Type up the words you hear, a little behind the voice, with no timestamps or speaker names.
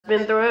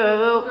been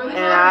through.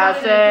 And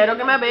I said,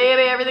 okay, my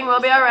baby, everything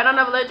will be alright. I'll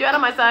never let you out of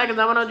my sight, cause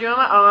I'm gonna hold you in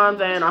my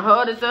arms and I'll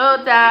hold it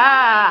so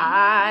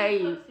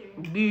tight.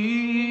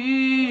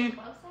 Be.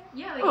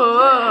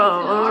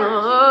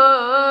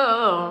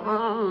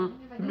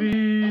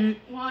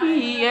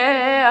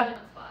 Yeah.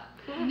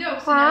 No,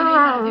 so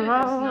now we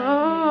have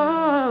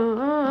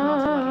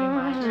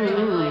to do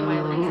it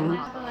this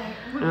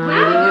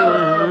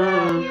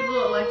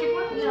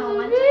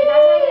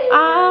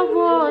I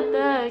want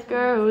that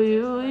girl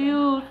you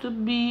used to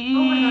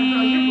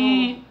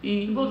be.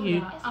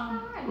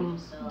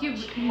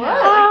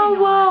 I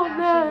want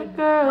that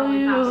girl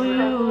you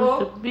used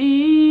to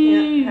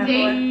be.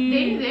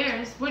 They do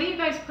theirs. What do you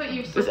guys put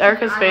your? Is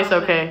Erica's face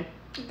okay?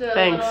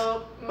 Thanks.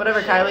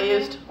 Whatever Kylie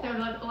used.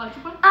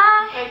 Electric one?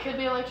 It could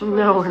be electric.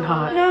 No, we're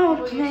not. No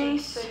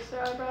place.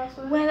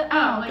 Well,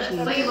 Oh, like a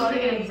slave to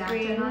get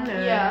exacted on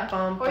it. Yeah.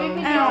 Or you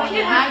can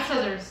Add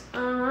scissors.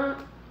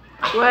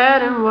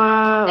 Wet and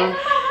wild.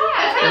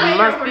 There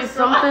must be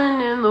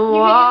something in the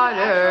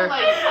water.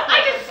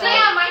 I just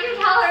slammed. I can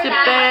tell her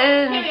that.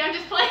 Sipping, I'm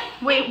just playing.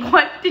 Wait,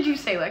 what did you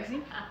say,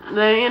 Lexi?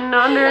 laying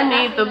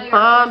underneath the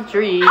palm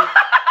tree.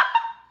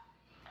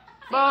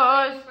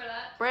 Boys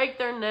break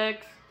their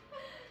necks,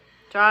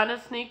 trying to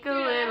sneak a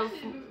little,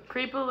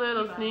 creep a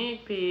little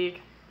sneak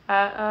peek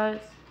at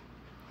us.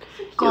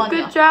 You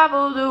could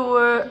travel the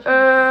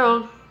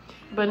world,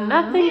 but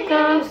nothing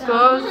comes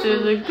close to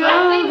the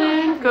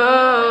Golden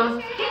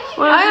Coast.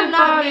 Once you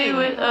party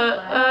with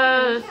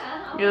us,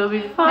 you'll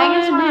be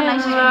finding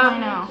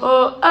love.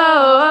 Oh, oh, oh,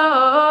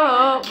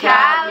 oh.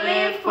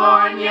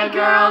 California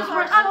girls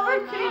were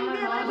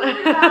unforgettable.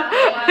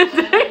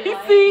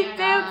 Daisy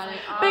dance,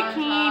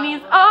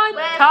 bikinis on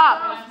top.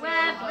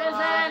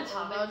 Represent.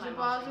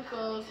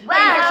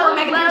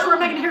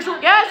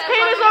 Yes,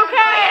 Kate is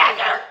okay.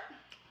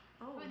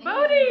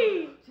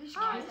 Bodie.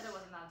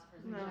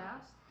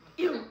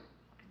 You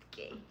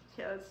gay.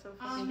 Yeah, that's so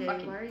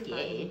fucking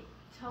gay.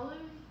 Tell her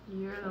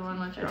you're the one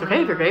watching. It's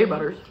okay if you're gay,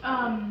 Butters.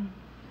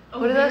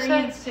 What did I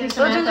say? Which is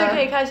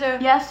okay, Kaiser?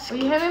 Yes. Will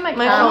you hand me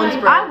my phone's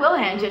broke. I will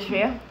hand it to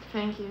you.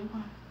 Thank you.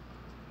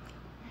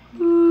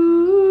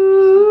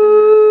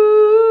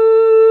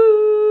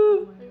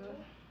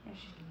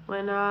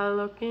 When I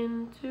look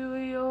into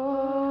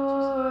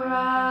your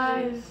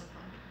eyes,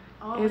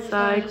 it's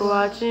like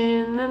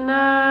watching the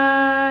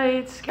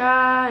night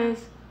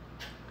skies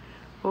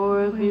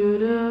or a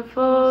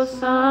beautiful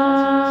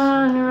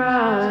sunrise.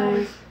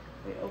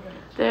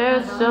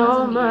 There's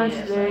so much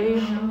they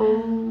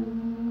hold.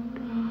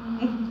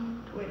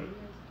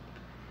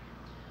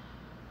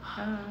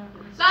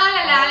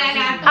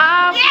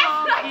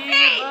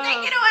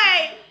 Take it away!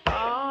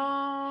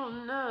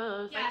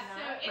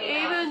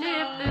 Even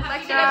if the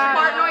Lexi does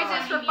fart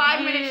noises for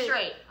 5 minutes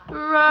straight.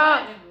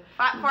 rough,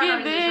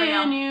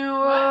 giving you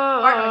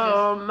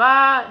all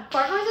my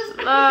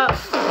love.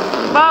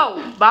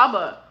 Whoa,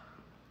 Baba.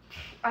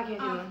 I can't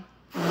do one.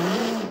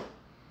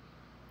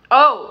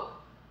 Oh,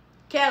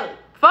 Kelly.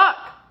 fuck.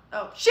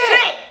 Oh, shit!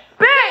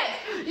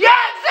 Bitch!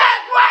 Yes,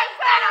 that's what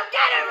I'm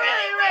getting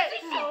really rich!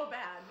 So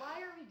bad.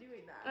 Why are we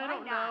doing that? I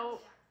don't know.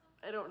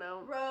 I don't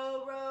know.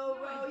 Row, row,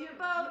 row your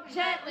boat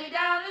gently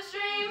down the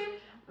stream.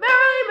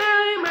 Merrily,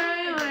 merrily,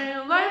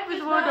 merrily, life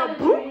is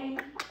wonderful.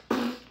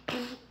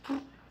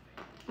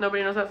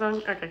 Nobody knows that song?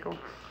 Okay, cool.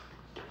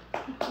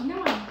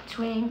 No.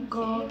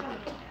 Twinkle,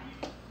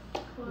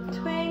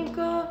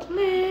 twinkle,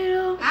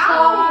 little Ow.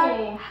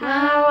 star,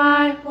 how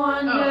I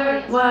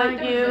wonder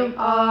what you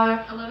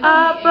are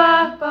up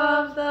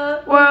above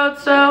the world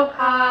so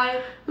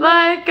high,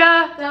 Like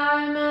a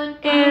diamond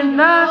in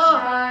the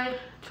sky.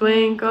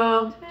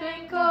 twinkle,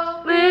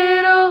 Twinkle,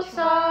 little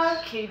star,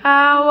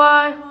 how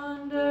I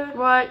wonder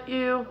what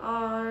you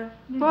are.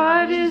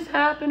 what is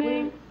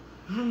happening?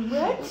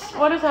 What?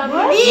 What is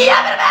happening?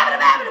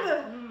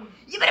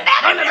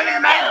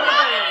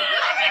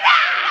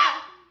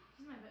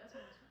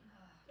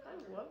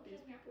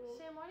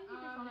 Sam, why did you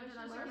keep your phone on?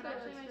 It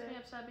actually makes me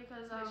upset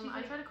because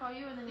I tried to call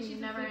you and then you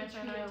never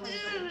answered. And I was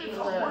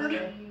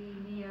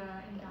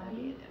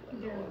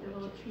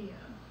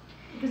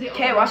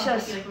Okay, watch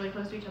this. Really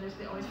close to each other, so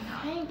they always hang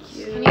out. Thank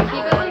you. Can you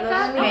keep it like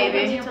that?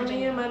 Maybe. Tell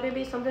me you my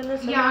baby something to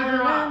say. Yeah,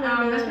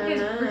 girl. That's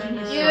because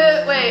Virginia's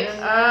You wait.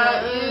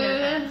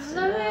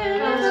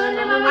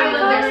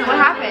 What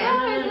happened?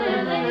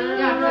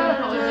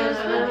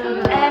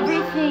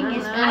 Everything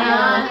is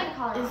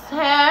his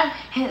hair,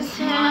 his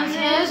hands,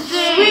 his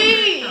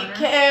Sweet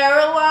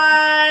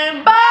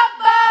Caroline. Ba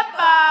ba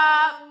ba.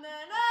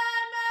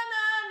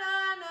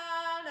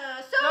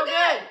 So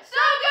good.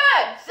 So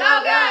good. So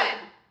good.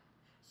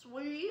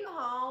 Sweet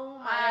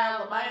home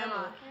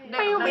Alabama.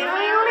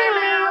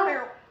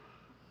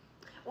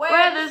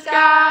 Where the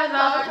skies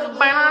are so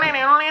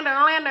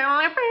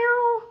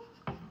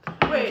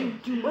Wait,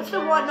 what's the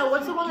one? No,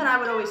 what's the one that I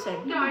would always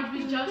sing? No, I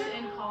was just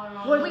in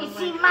Colorado. We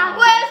see my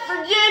West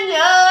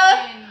Virginia,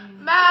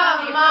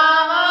 my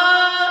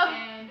mama,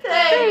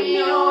 take me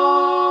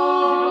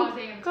home,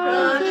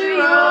 country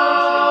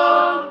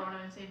road.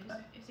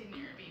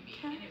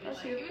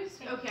 It was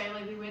okay.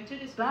 Like we went to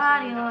this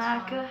body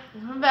like a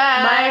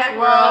back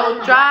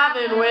world,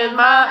 driving with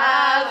my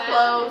eyes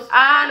closed.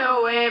 I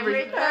know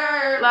every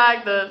curve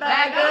like the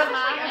back of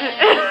my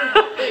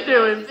hand.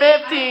 Doing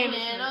 15,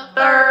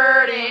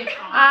 30.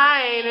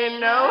 I ain't in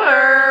no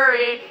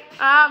hurry.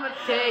 I'ma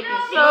take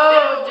it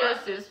slow,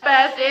 just as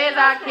fast as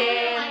I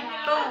can.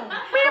 Boom.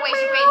 The way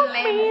she fitting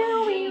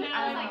them.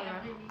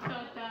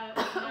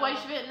 The way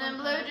she fitting them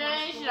blue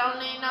jeans, she don't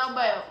need no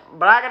belt.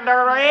 But I can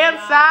turn her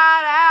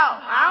inside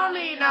out. I don't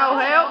need no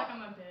help.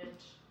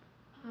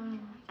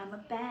 I'm a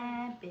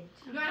bad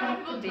bitch. No, I don't have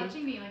people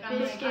touching me. Like,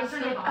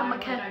 I'm a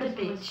cat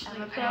bitch.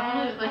 I'm a bad.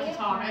 I don't like to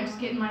talk. I just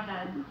get in my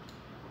head.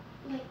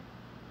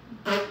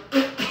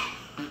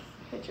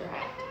 Hit your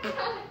head.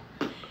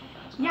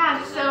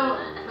 Yeah, so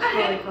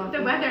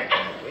the weather.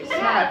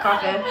 Yeah,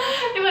 coffee.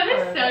 The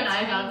weather's so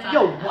nice outside.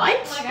 Yo,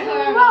 what?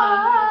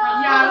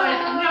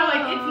 Yeah, no,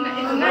 like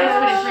it's nice,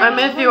 but it's I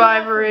miss you,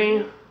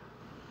 Ivory.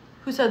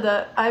 Who said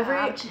that? Ivory?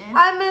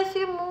 I miss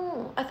you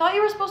more. I thought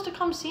you were supposed to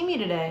come see me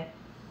today.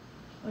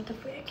 What the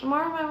frick?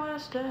 Tomorrow my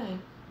last day.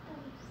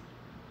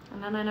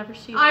 And then I never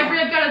see you. Ivory,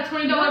 I've got a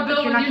 $20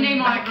 bill with your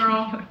name on it,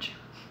 girl.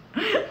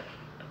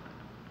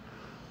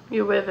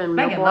 You live in Meaghan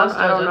Melbourne? loves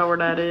I don't Joseph. know where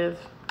that is.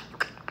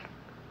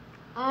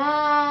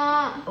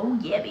 Oh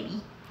yeah,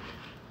 baby.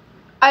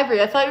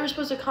 Ivory, I thought you were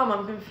supposed to come.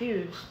 I'm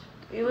confused.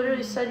 You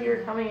literally said you were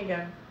coming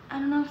again. I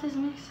don't know if this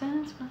makes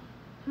sense, but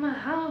I'm a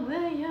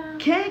hallelujah.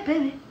 Okay,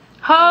 baby.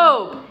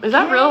 Hope! Is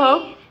that real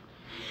Hope?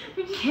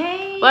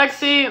 Okay.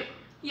 Lexi,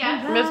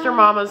 Yes. Mr.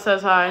 Mama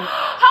says hi. Hope!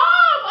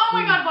 Oh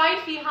my God,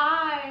 wifey,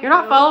 hi. You're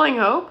not following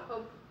Hope?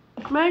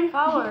 Meg?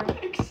 Follow her. Girl,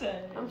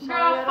 I'm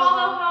sorry. I don't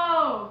follow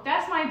know. Hope.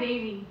 That's my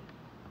baby.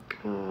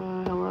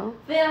 Hello?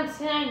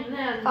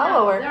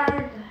 Follow her.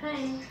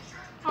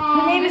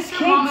 Oh, Her name is Mr.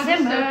 Kate Mama's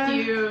Zimmer. so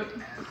cute.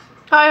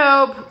 Hi,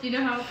 Hope. Do you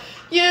know Hope?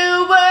 You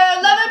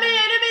were loving me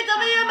in the midst of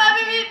your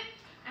baby.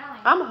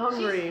 I'm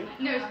hungry.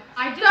 No,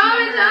 I just Tell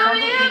me remember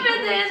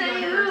everything that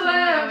you her-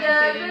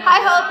 were. Hi,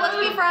 Hope. Let's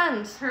be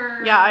friends.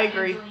 Her Yeah, I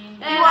agree. If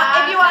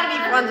you want to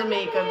be friends with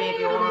me, you could be if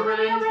you want.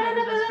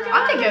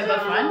 I'll take it as a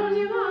friend.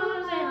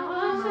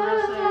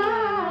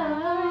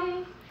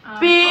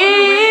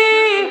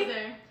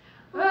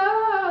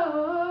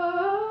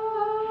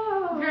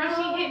 Girl,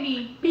 she hit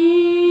me.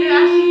 No,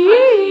 she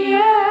punched me.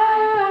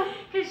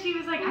 Because she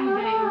was like, I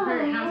bet it would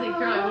hurt. And I was like,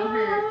 girl, it won't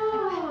hurt.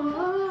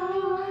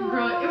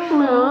 Girl, it would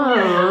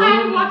hurt. I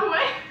had to walk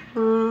away.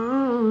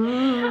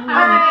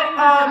 Alright,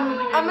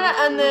 I'm gonna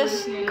end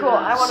this. Cool,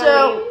 I want to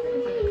So,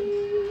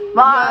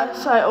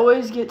 yes, I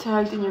always get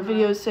tagged in your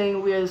videos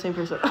saying we are the same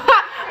person.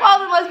 Well,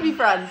 then let's be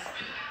friends.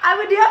 I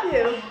would love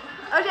you.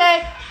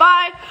 Okay,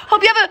 bye.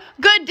 Hope you have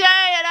a good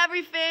day and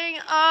everything.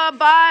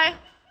 Bye.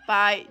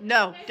 Bye.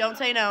 No, don't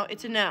say no.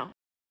 It's a no.